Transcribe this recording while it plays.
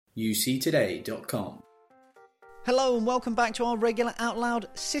uctoday.com. Hello and welcome back to our regular Out Loud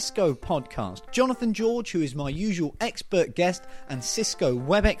Cisco podcast. Jonathan George, who is my usual expert guest and Cisco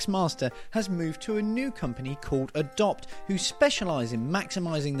WebEx master, has moved to a new company called Adopt, who specialise in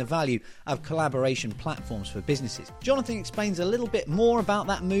maximising the value of collaboration platforms for businesses. Jonathan explains a little bit more about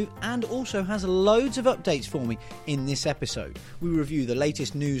that move and also has loads of updates for me in this episode. We review the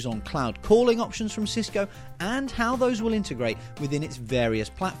latest news on cloud calling options from Cisco and how those will integrate within its various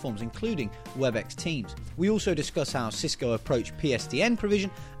platforms, including WebEx Teams. We also discuss how Cisco approach PSTN provision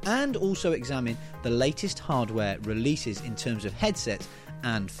and also examine the latest hardware releases in terms of headsets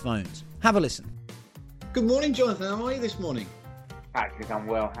and phones. Have a listen. Good morning, Jonathan. How are you this morning? Patrick, I'm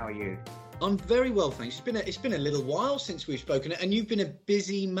well. How are you? I'm very well, thanks. It's been a little while since we've spoken, and you've been a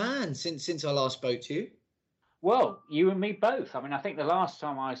busy man since I last spoke to you. Well, you and me both. I mean, I think the last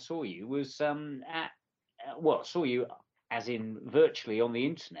time I saw you was saw you as in virtually on the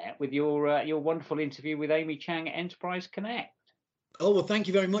internet with your wonderful interview with Amy Chang at Enterprise Connect. Oh, well, thank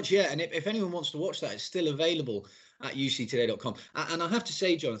you very much. Yeah, and if anyone wants to watch that, it's still available at uctoday.com. And I have to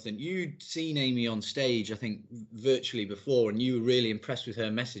say, Jonathan, you'd seen Amy on stage, I think, virtually before, and you were really impressed with her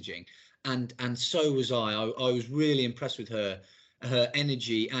messaging. And so was I. I was really impressed with her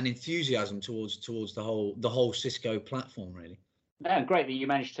energy and enthusiasm towards the whole Cisco platform, really. No, great that you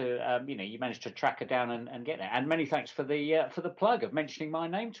managed to track her down and get there. And many thanks for the plug of mentioning my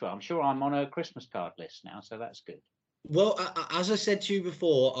name to her. I'm sure I'm on her Christmas card list now, so that's good. Well, as I said to you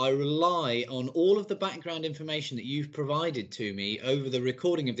before, I rely on all of the background information that you've provided to me over the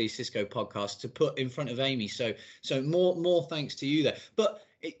recording of these Cisco podcasts to put in front of Amy. So more thanks to you there. But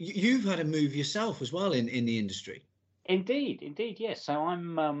you've had a move yourself as well in the industry. Indeed, yes. So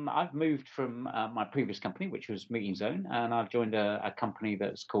I've moved from my previous company, which was Meeting Zone, and I've joined a company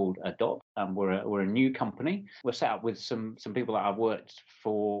that's called Adopt. We're a new company. We're set up with some people that I've worked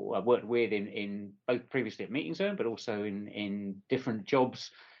with in both previously at Meeting Zone, but also in different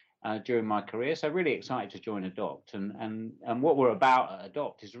jobs during my career. So really excited to join Adopt, and what we're about at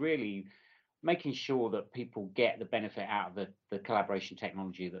Adopt is really making sure that people get the benefit out of the collaboration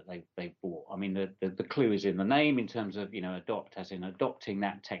technology that they've bought. I mean, the clue is in the name in terms of, adopt as in adopting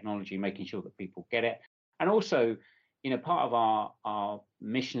that technology, making sure that people get it. And also, part of our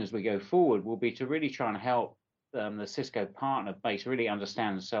mission as we go forward will be to really try and help the Cisco partner base really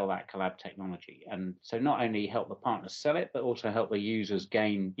understand and sell that collab technology. And so not only help the partners sell it, but also help the users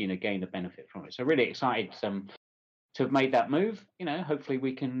gain the benefit from it. So really excited to have made that move. Hopefully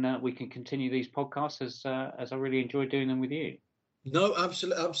we can continue these podcasts as I really enjoy doing them with you. No,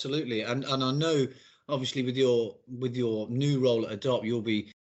 absolutely, and I know obviously with your new role at Adopt, you'll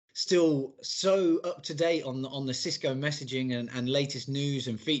be still so up to date on the Cisco messaging and latest news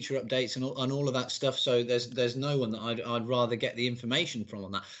and feature updates and all of that stuff. So there's no one that I'd rather get the information from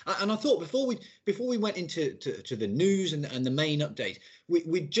on that. And I thought before we went into the news and the main update,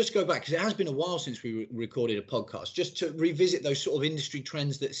 we'd just go back, because it has been a while since we recorded a podcast, just to revisit those sort of industry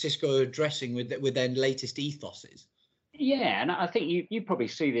trends that Cisco are addressing with their latest ethoses. Yeah, and I think you probably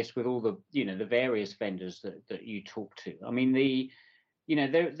see this with all the the various vendors that you talk to. I mean,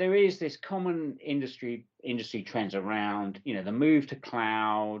 there is this common industry trends around, the move to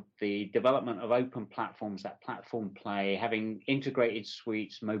cloud, the development of open platforms, that platform play, having integrated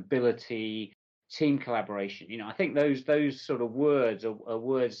suites, mobility, team collaboration. I think those sort of words are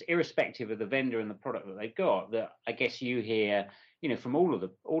words irrespective of the vendor and the product that they've got, that I guess you hear, from all of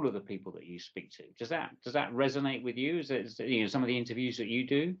the people that you speak to. Does that resonate with you? Is it, some of the interviews that you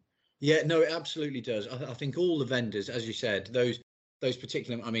do? Yeah, no, it absolutely does. I think all the vendors, as you said, those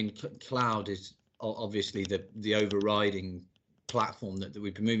particular, cloud is obviously the overriding platform that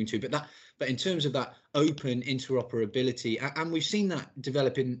we've been moving to, but in terms of that open interoperability, and we've seen that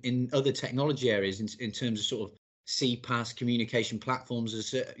develop in other technology areas in terms of sort of CPaaS communication platforms,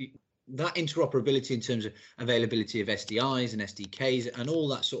 as that interoperability in terms of availability of SDIs and SDKs and all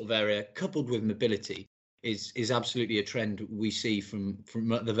that sort of area, coupled with mobility, is absolutely a trend we see from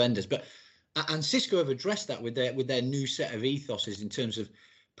the vendors. And Cisco have addressed that with their new set of ethoses in terms of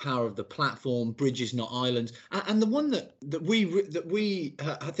power of the platform, bridges not islands, and the one that we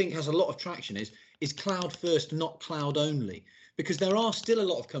I think has a lot of traction is cloud first, not cloud only, because there are still a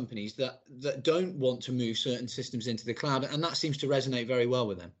lot of companies that don't want to move certain systems into the cloud, and that seems to resonate very well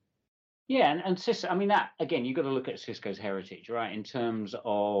with them. Yeah, and Cisco, that again, you've got to look at Cisco's heritage, right? In terms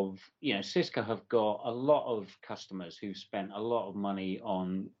of, Cisco have got a lot of customers who've spent a lot of money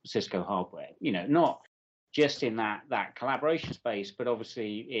on Cisco hardware, not just in that collaboration space, but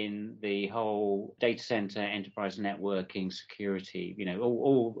obviously in the whole data center, enterprise networking, security,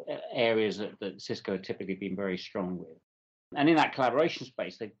 all areas that Cisco have typically been very strong with. And in that collaboration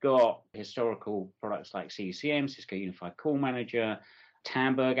space, they've got historical products like CUCM, Cisco Unified Call Manager.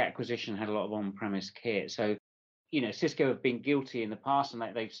 Tandberg acquisition had a lot of on-premise kit. So, Cisco have been guilty in the past, and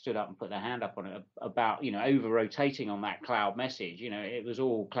they've stood up and put their hand up on it about, over-rotating on that cloud message. It was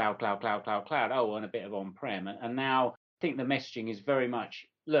all cloud, cloud, cloud, cloud, cloud, and a bit of on-prem. And now I think the messaging is very much,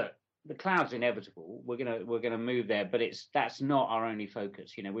 look, the cloud's inevitable. We're gonna move there, but that's not our only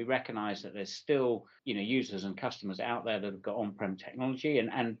focus. We recognize that there's still users and customers out there that have got on-prem technology,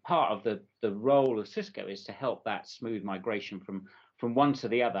 and part of the role of Cisco is to help that smooth migration from one to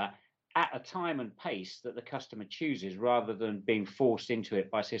the other at a time and pace that the customer chooses, rather than being forced into it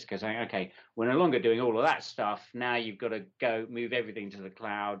by Cisco saying, okay, we're no longer doing all of that stuff. Now you've got to go move everything to the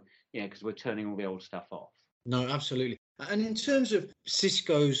cloud, because we're turning all the old stuff off. No, absolutely. And in terms of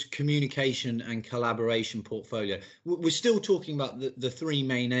Cisco's communication and collaboration portfolio, we're still talking about the three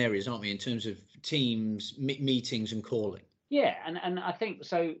main areas, aren't we, in terms of Teams, meetings and calling? Yeah, and I think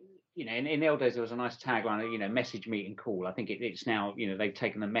so. In the old days, there was a nice tagline, message, meet, and call. I think it's now, they've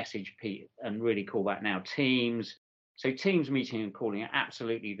taken the message piece and really call that now Teams. So Teams, meeting, and calling are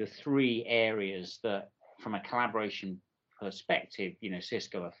absolutely the three areas that, from a collaboration perspective,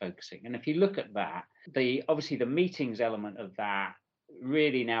 Cisco are focusing. And if you look at that, obviously the meetings element of that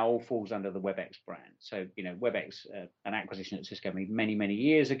really now all falls under the WebEx brand. So, WebEx, an acquisition that Cisco made many, many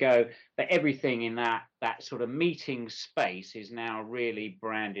years ago, but everything in that sort of meeting space is now really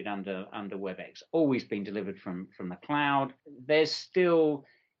branded under WebEx, always been delivered from the cloud. There's still,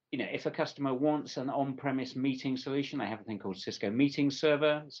 if a customer wants an on-premise meeting solution, they have a thing called Cisco Meeting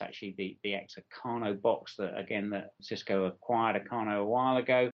Server. It's actually the ex-Acano box that Cisco acquired Acano a while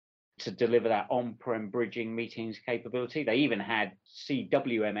ago to deliver that on-prem bridging meetings capability. They even had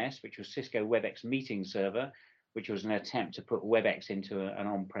CWMS, which was Cisco WebEx Meeting Server, which was an attempt to put WebEx into an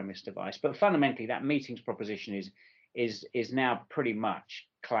on-premise device. But fundamentally, that meetings proposition is now pretty much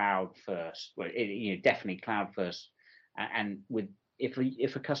cloud first. Well, definitely cloud first. And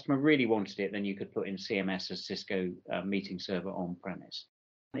if a customer really wanted it, then you could put in CMS as Cisco Meeting Server on-premise.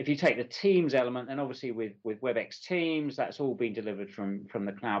 If you take the Teams element, then obviously with WebEx Teams, that's all been delivered from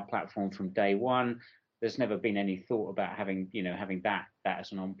the cloud platform from day one. There's never been any thought about having that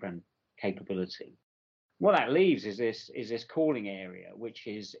as an on-prem capability. What that leaves is this calling area, which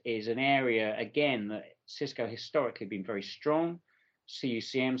is an area again that Cisco historically been very strong.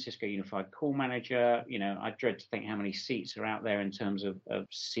 CUCM, Cisco Unified Call Manager. I dread to think how many seats are out there in terms of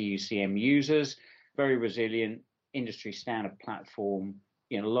CUCM users. Very resilient, industry standard platform.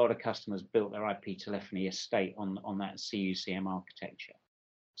 A lot of customers built their IP telephony estate on that CUCM architecture.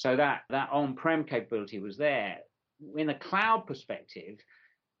 So that on-prem capability was there. In the cloud perspective,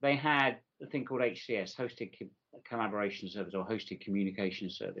 they had a thing called HCS, Hosted Collaboration Service, or Hosted Communication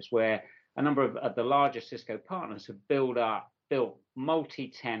Service, where a number of the larger Cisco partners have built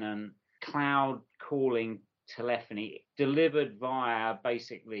multi-tenant cloud calling telephony delivered via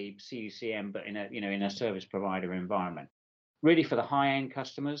basically CUCM, but in a service provider environment. Really for the high-end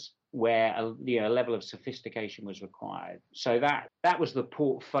customers where a level of sophistication was required. So that was the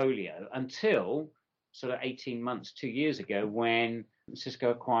portfolio until sort of 18 months, 2 years ago, when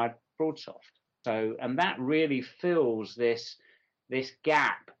Cisco acquired BroadSoft. So, and that really fills this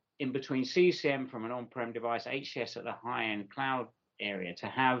gap in between CUCM from an on-prem device, HCS at the high-end cloud area, to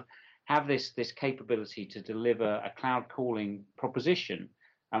have this capability to deliver a cloud calling proposition,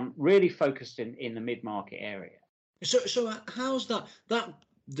 really focused in the mid-market area. So how's that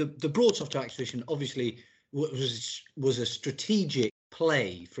the BroadSoft acquisition obviously was a strategic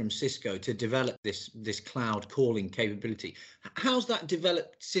play from Cisco to develop this cloud calling capability. How's that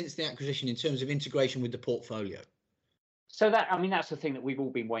developed since the acquisition in terms of integration with the portfolio? So that's the thing that we've all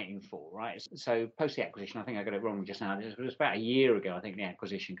been waiting for, right? So post the acquisition, I think I got it wrong just now. It was about a year ago, I think, the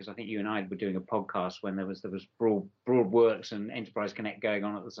acquisition, because I think you and I were doing a podcast when there was BroadWorks and Enterprise Connect going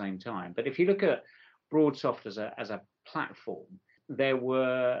on at the same time. But if you look at BroadSoft as a platform, there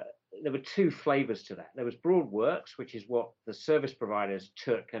were two flavors to that. There was BroadWorks, which is what the service providers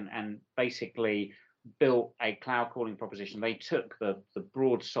took and basically built a cloud calling proposition. They took the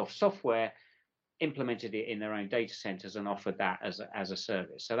BroadSoft software, implemented it in their own data centers, and offered that as a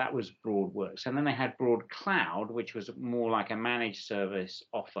service. So that was BroadWorks. And then they had BroadCloud, which was more like a managed service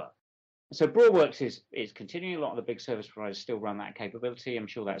offer. So BroadWorks is continuing. A lot of the big service providers still run that capability. I'm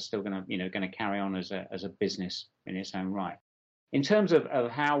sure that's still going to carry on as a business in its own right. In terms of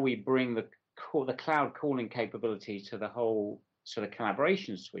how we bring the cloud calling capability to the whole sort of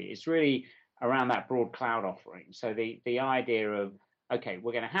collaboration suite, it's really around that BroadCloud offering. So the idea of, okay,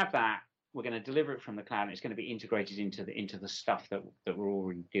 we're going to have that, we're going to deliver it from the cloud, and it's going to be integrated into the stuff that we're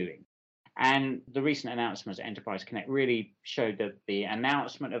already doing. And the recent announcements at Enterprise Connect really showed that the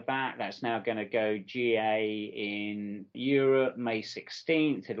announcement of that's now going to go GA in Europe May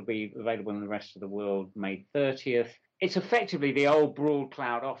 16th. It'll be available in the rest of the world May 30th. It's effectively the old broad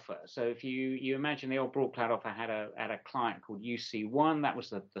cloud offer. So if you imagine the old broad cloud offer had a client called UC1, that was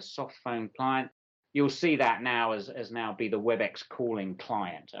the soft phone client. You'll see that now as now be the WebEx calling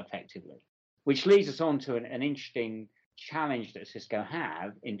client effectively, which leads us on to an interesting challenge that Cisco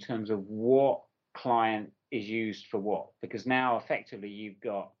have in terms of what client is used for what, because now effectively you've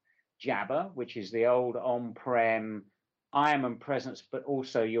got Jabber, which is the old on-prem IAM and presence, but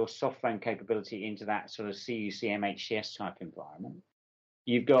also your soft phone capability into that sort of CUCM HCS type environment.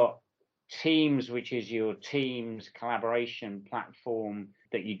 You've got Teams, which is your Teams collaboration platform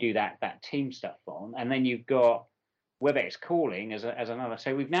that you do that team stuff on, and then you've got WebEx calling as another.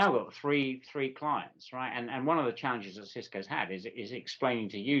 So we've now got three clients, right? And one of the challenges that Cisco's had is explaining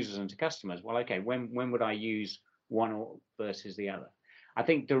to users and to customers, well, okay, when would I use one versus the other? I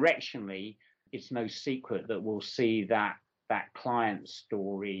think directionally, it's no secret that we'll see that client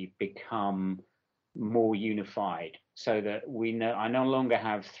story become more unified, so that I no longer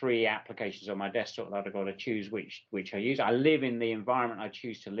have three applications on my desktop that I've got to choose which I use. I live in the environment I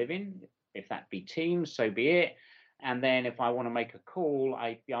choose to live in. If that be Teams, so be it. And then if I want to make a call,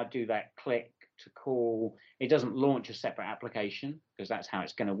 I do that click to call. It doesn't launch a separate application because that's how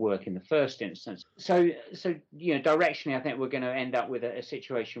it's going to work in the first instance. So directionally, I think we're going to end up with a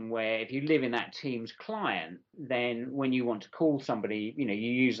situation where if you live in that Teams client, then when you want to call somebody, you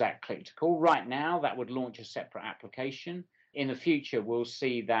use that click to call. Right now, that would launch a separate application. In the future, we'll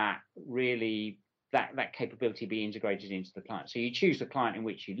see that really that capability be integrated into the client. So you choose the client in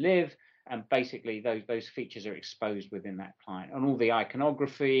which you live, and basically those features are exposed within that client, and all the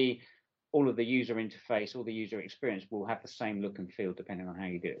iconography, all of the user interface, all the user experience will have the same look and feel depending on how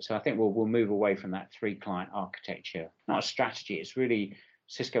you do it. So I think we'll move away from that three client architecture. Not a strategy, it's really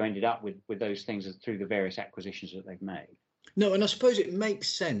Cisco ended up with those things through the various acquisitions that they've made. No, and I suppose it makes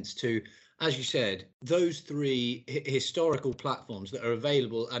sense to, as you said, those three historical platforms that are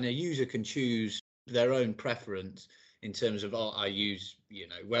available, and a user can choose their own preference in terms of, I use,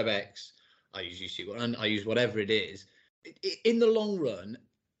 WebEx, I use UC1, I use whatever it is. In the long run,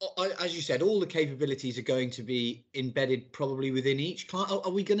 as you said, all the capabilities are going to be embedded probably within each client.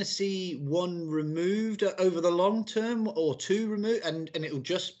 Are we going to see one removed over the long term, or two removed, and it will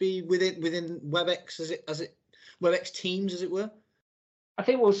just be within WebEx as it WebEx Teams, as it were? I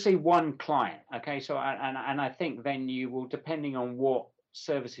think we'll see one client. Okay, so and I think then you will, depending on what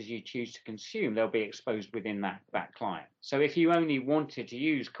services you choose to consume, they'll be exposed within that client. So if you only wanted to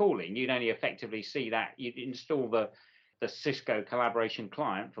use calling, you'd only effectively see that. You'd install the Cisco collaboration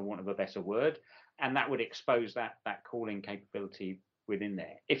client, for want of a better word, and that would expose that calling capability within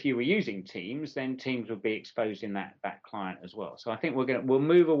there. If you were using Teams, then Teams would be exposed in that client as well. So I think we'll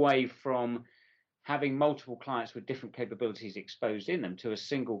move away from having multiple clients with different capabilities exposed in them to a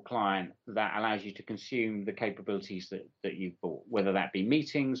single client that allows you to consume the capabilities that you've bought, whether that be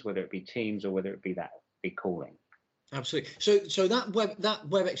meetings, whether it be Teams, or whether it be calling. Absolutely. So that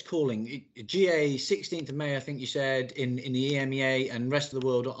WebEx calling, GA 16th of May, I think you said, in the EMEA and rest of the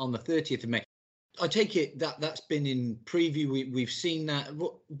world on the 30th of May. I take it that's been in preview. We've seen that.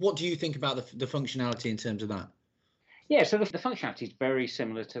 What do you think about the functionality in terms of that? Yeah, so the functionality is very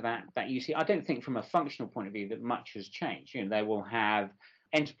similar to that you see. I don't think from a functional point of view that much has changed. They will have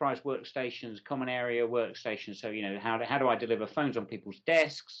enterprise workstations, common area workstations. So, how do I deliver phones on people's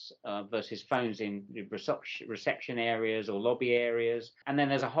desks versus phones in reception areas or lobby areas? And then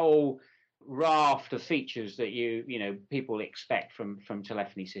there's a whole raft of features that people expect from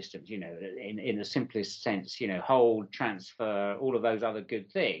telephony systems, in the simplest sense, hold, transfer, all of those other good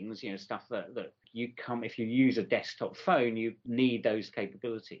things, stuff that if you use a desktop phone, you need those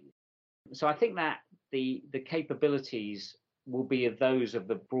capabilities. So I think that the capabilities will be those of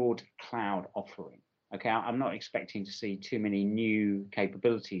the broad cloud offering. Okay, I'm not expecting to see too many new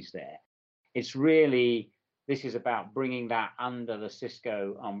capabilities there. It's really, this is about bringing that under the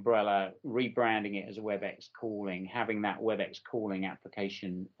Cisco umbrella, rebranding it as WebEx calling, having that WebEx calling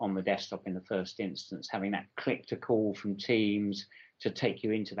application on the desktop in the first instance, having that click to call from Teams to take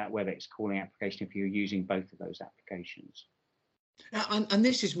you into that WebEx calling application if you're using both of those applications. And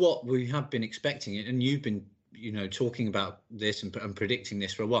this is what we have been expecting, and you've been talking about this and predicting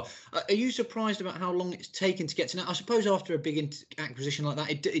this for a while. Are you surprised about how long it's taken to get to now? I suppose after a big acquisition like that,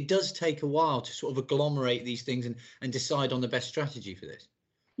 it does take a while to sort of agglomerate these things and decide on the best strategy for this.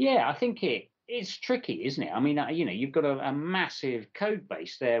 Yeah, I think it's tricky, isn't it? I mean, you've got a massive code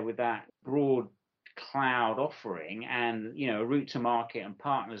base there with that broad cloud offering and, a route to market and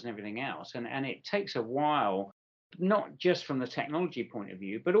partners and everything else. And it takes a while, not just from the technology point of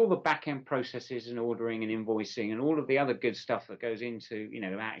view, but all the back end processes and ordering and invoicing and all of the other good stuff that goes into,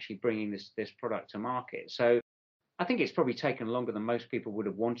 actually bringing this product to market. So I think it's probably taken longer than most people would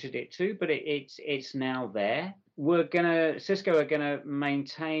have wanted it to, but it's now there. Cisco are gonna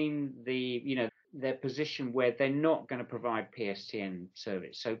maintain their position where they're not going to provide PSTN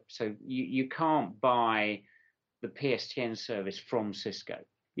service. So you can't buy the PSTN service from Cisco.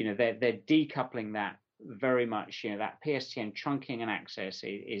 They're decoupling that very much. That PSTN trunking and access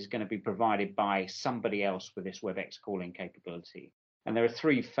is going to be provided by somebody else with this WebEx calling capability. And there are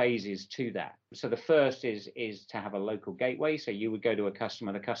 3 phases to that. So the first is to have a local gateway. So you would go to a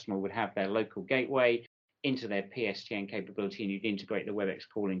customer, the customer would have their local gateway into their PSTN capability, and you'd integrate the WebEx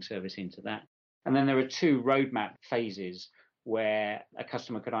calling service into that. And then there are 2 roadmap phases where a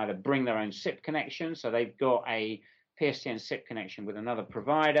customer could either bring their own SIP connection. So they've got a PSTN SIP connection with another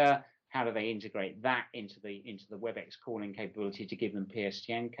provider. How do they integrate that into the WebEx calling capability to give them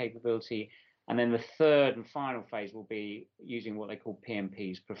PSTN capability? And then the third and final phase will be using what they call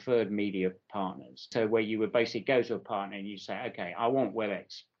PMPs, preferred media partners. So where you would basically go to a partner and you say, okay, I want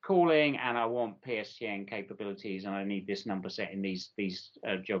WebEx calling and I want PSTN capabilities and I need this number set in these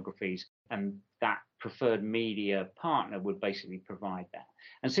geographies. And that preferred media partner would basically provide that.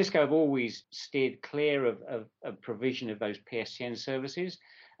 And Cisco have always steered clear of provision of those PSTN services.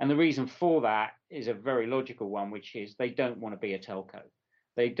 And the reason for that is a very logical one, which is they don't want to be a telco.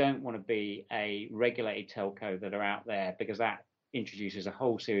 They don't want to be a regulated telco that are out there, because that introduces a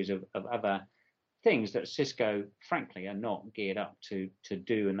whole series of other things that Cisco, frankly, are not geared up to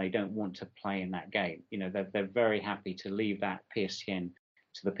do, and they don't want to play in that game. They're very happy to leave that PSTN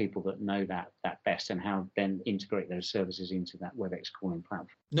to the people that know that best, and how then integrate those services into that WebEx calling platform.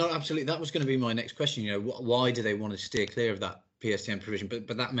 No, absolutely. That was going to be my next question. Why do they want to steer clear of that PSTN provision?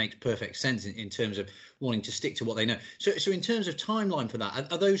 But that makes perfect sense in terms of wanting to stick to what they know. So in terms of timeline for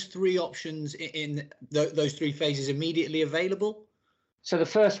that, are those 3 options in those 3 phases immediately available? So the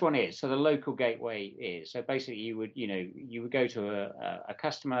first one is, so the local gateway is, so basically you would go to a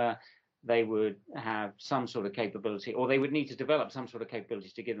customer, they would have some sort of capability, or they would need to develop some sort of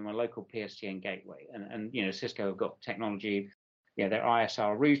capability to give them a local PSTN gateway. And Cisco have got technology, their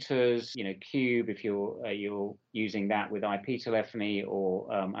ISR routers, Cube, if you're using that with IP telephony, or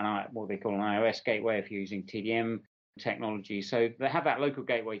what they call an iOS gateway if you're using TDM technology. So they have that local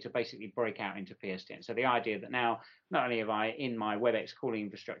gateway to basically break out into PSTN. So the idea that now, not only have I in my WebEx calling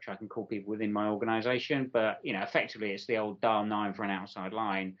infrastructure, I can call people within my organization, but effectively it's the old dial 9 for an outside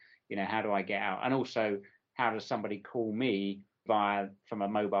line. How do I get out? And also, how does somebody call me from a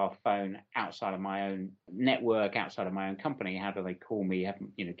mobile phone outside of my own network, outside of my own company? How do they call me?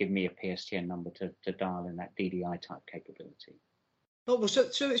 Give me a PSTN number to dial in that DDI type capability. Oh, well, so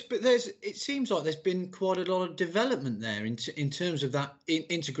it seems like there's been quite a lot of development there in terms of that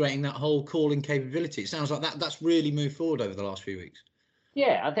integrating that whole calling capability. It sounds like that's really moved forward over the last few weeks.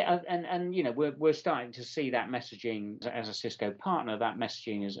 Yeah, I think, and we're starting to see that messaging as a Cisco partner. That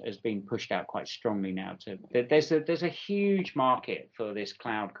messaging has been pushed out quite strongly now. There's a huge market for this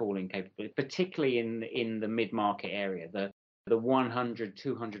cloud calling capability, particularly in the mid-market area, the 100,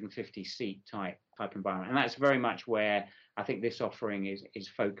 250 seat type environment, and that's very much where I think this offering is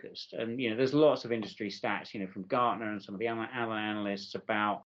focused. And there's lots of industry stats, from Gartner and some of the other analysts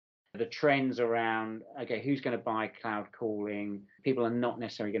about the trends around, okay, who's going to buy cloud calling? People are not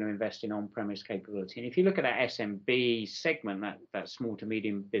necessarily going to invest in on-premise capability. And if you look at that SMB segment, that small to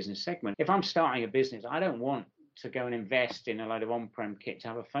medium business segment, if I'm starting a business, I don't want to go and invest in a load of on-prem kit to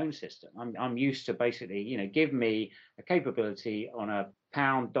have a phone system. I'm used to basically, give me a capability on a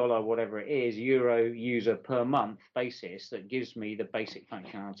pound, dollar, whatever it is, euro user per month basis that gives me the basic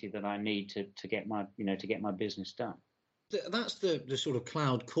functionality that I need to get my business done. That's the sort of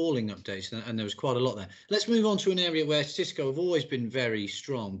cloud calling updates, and there was quite a lot there. Let's move on to an area where Cisco have always been very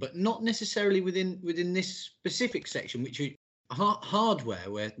strong, but not necessarily within this specific section, which is hardware,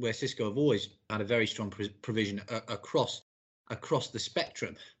 where Cisco have always had a very strong provision across the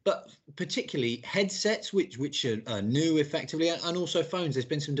spectrum, but particularly headsets, which are new effectively, and also phones. There's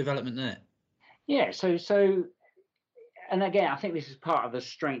been some development there. Yeah, so. And again, I think this is part of the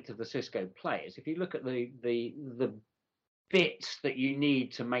strength of the Cisco players. If you look at the bits that you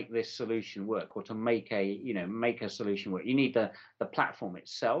need to make this solution work, or to make a solution work, you need the platform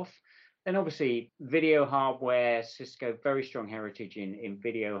itself. Then obviously video hardware, Cisco very strong heritage in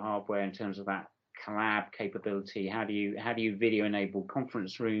video hardware in terms of that collab capability. How do you video enable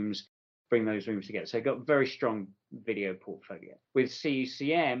conference rooms, bring those rooms together? So you've got very strong video portfolio. With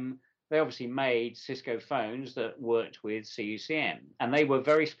CUCM, they obviously made Cisco phones that worked with CUCM, and they were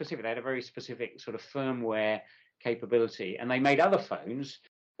very specific. They had a very specific sort of firmware capability, and they made other phones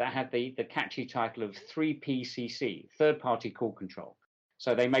that had the catchy title of 3PCC, third-party call control.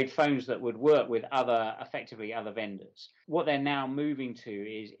 So they made phones that would work with effectively other vendors. What they're now moving to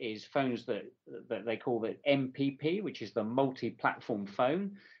is phones that they call the MPP, which is the multi-platform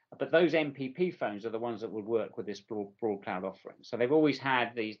phone. But those MPP phones are the ones that would work with this broad cloud offering. So they've always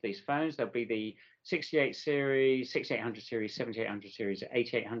had these phones. There'll be the 68 series, 6800 series, 7800 series,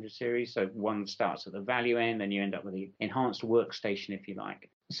 8800 series. So one starts at the value end, and you end up with the enhanced workstation, if you like.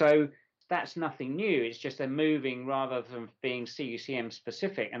 So that's nothing new. It's just they're moving, rather than being CUCM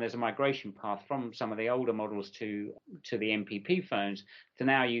specific, and there's a migration path from some of the older models to the MPP phones, to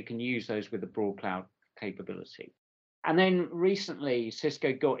now you can use those with the broad cloud capability. And then recently,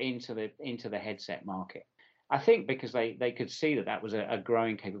 Cisco got into the headset market. I think because they could see that was a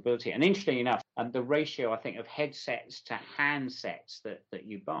growing capability. And interestingly enough, the ratio, I think, of headsets to handsets that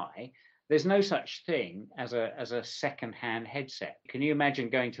you buy, there's no such thing as a second-hand headset. Can you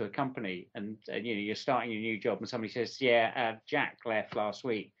imagine going to a company and you're starting a new job and somebody says, yeah, Jack left last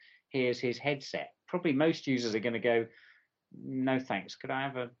week, here's his headset. Probably most users are going to go, no thanks, could I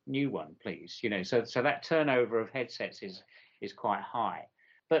have a new one, please? So that turnover of headsets is quite high.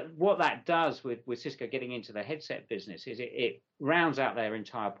 But what that does with Cisco getting into the headset business is it rounds out their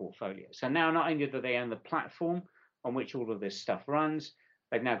entire portfolio. So now not only do they own the platform on which all of this stuff runs,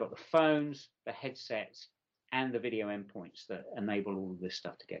 they've now got the phones, the headsets, and the video endpoints that enable all of this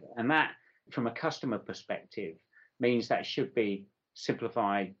stuff together. And that, from a customer perspective, means that should be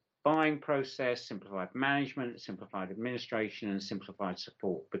simplified buying process, simplified management, simplified administration, and simplified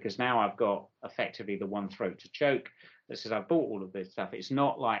support. Because now I've got effectively the one throat to choke that says I've bought all of this stuff. It's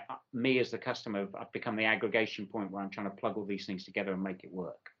not like me as the customer, I've become the aggregation point where I'm trying to plug all these things together and make it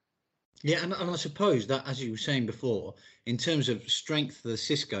work. Yeah, and I suppose that, as you were saying before, in terms of strength of the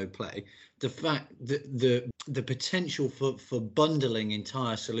Cisco play, the fact that the potential for bundling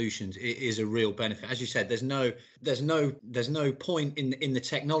entire solutions is a real benefit. As you said, there's no point in the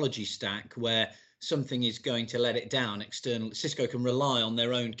technology stack where something is going to let it down external. Cisco can rely on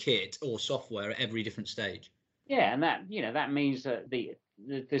their own kit or software at every different stage. Yeah, and that means that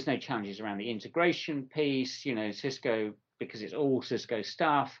there's no challenges around the integration piece. Cisco, because it's all Cisco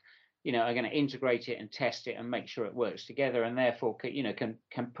stuff, are going to integrate it and test it and make sure it works together, and therefore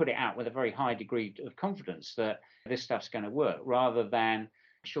can put it out with a very high degree of confidence that this stuff's going to work, rather than,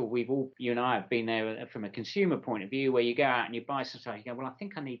 sure, you and I have been there from a consumer point of view, where you go out and you buy some stuff, you go, well, I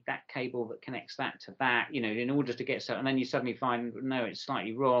think I need that cable that connects that to that, in order to get so, and then you suddenly find, no, it's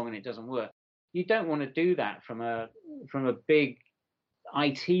slightly wrong and it doesn't work. You don't want to do that from a big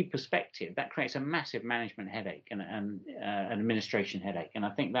IT perspective. That creates a massive management headache and an administration headache. And I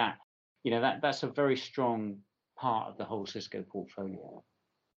think that that's a very strong part of the whole Cisco portfolio.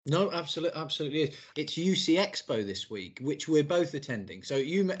 No, absolutely is. It's UC Expo this week, which we're both attending. So,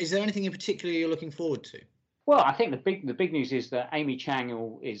 is there anything in particular you're looking forward to? Well, I think the big news is that Amy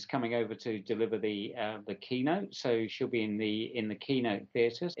Chang is coming over to deliver the keynote. So she'll be in the keynote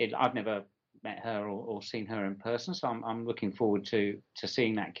theatres. I've never met her or seen her in person, so I'm looking forward to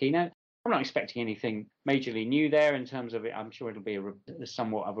seeing that keynote. I'm not expecting anything majorly new there in terms of it. I'm sure it'll be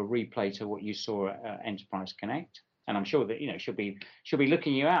somewhat of a replay to what you saw at Enterprise Connect, and I'm sure that she'll be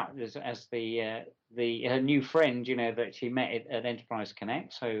looking you out as her new friend, that she met at Enterprise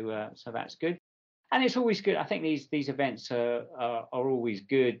Connect. So that's good, and it's always good. I think these events are always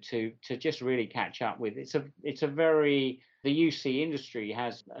good to just really catch up with. The UC industry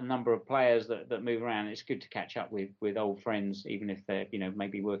has a number of players that move around. It's good to catch up with old friends, even if they're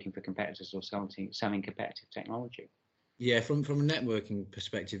maybe working for competitors or selling competitive technology. Yeah, from a networking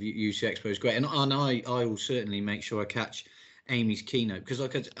perspective, UC Expo is great, and I will certainly make sure I catch Amy's keynote, because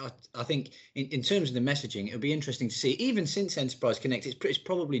I think in terms of the messaging, it'll be interesting to see. Even since Enterprise Connect, it's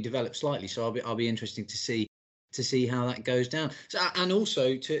probably developed slightly, so I'll be interesting to see how that goes down. So, and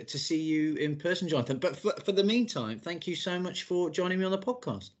also to see you in person, Jonathan. But for the meantime, thank you so much for joining me on the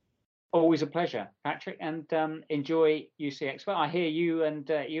podcast. Always a pleasure, Patrick, and enjoy UC Expo. I hear you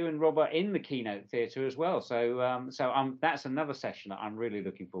and Robert in the keynote theatre as well. So that's another session that I'm really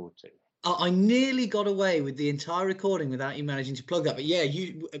looking forward to. I nearly got away with the entire recording without you managing to plug that. But yeah,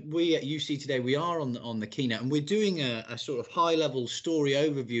 we at UC today, we are on the keynote, and we're doing a sort of high-level story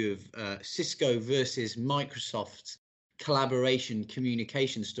overview of Cisco versus Microsoft's collaboration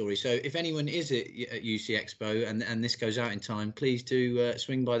communication story. So if anyone is at UC Expo and this goes out in time, please do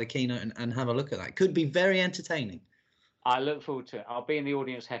swing by the keynote and have a look at that. Could be very entertaining. I look forward to it. I'll be in the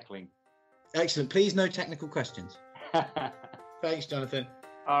audience heckling. Excellent. Please, no technical questions. Thanks, Jonathan.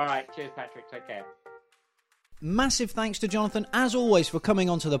 All right. Cheers, Patrick. Take care. Massive thanks to Jonathan, as always, for coming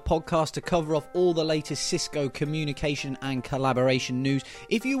onto the podcast to cover off all the latest Cisco communication and collaboration news.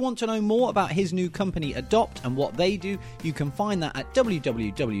 If you want to know more about his new company, Adopt, and what they do, you can find that at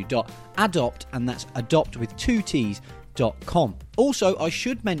www.adopt, and that's adopt with 2 T's, .com. Also, I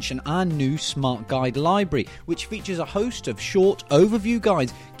should mention our new Smart Guide library, which features a host of short overview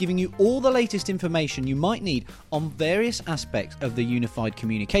guides giving you all the latest information you might need on various aspects of the unified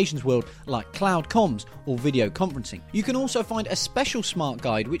communications world, like cloud comms or video conferencing. You can also find a special Smart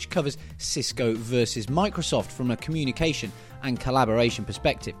Guide which covers Cisco versus Microsoft from a communication and collaboration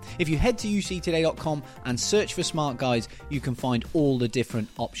perspective. If you head to uctoday.com and search for Smart Guides, you can find all the different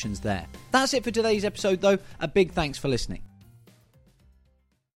options there. That's it for today's episode though. A big thanks for listening.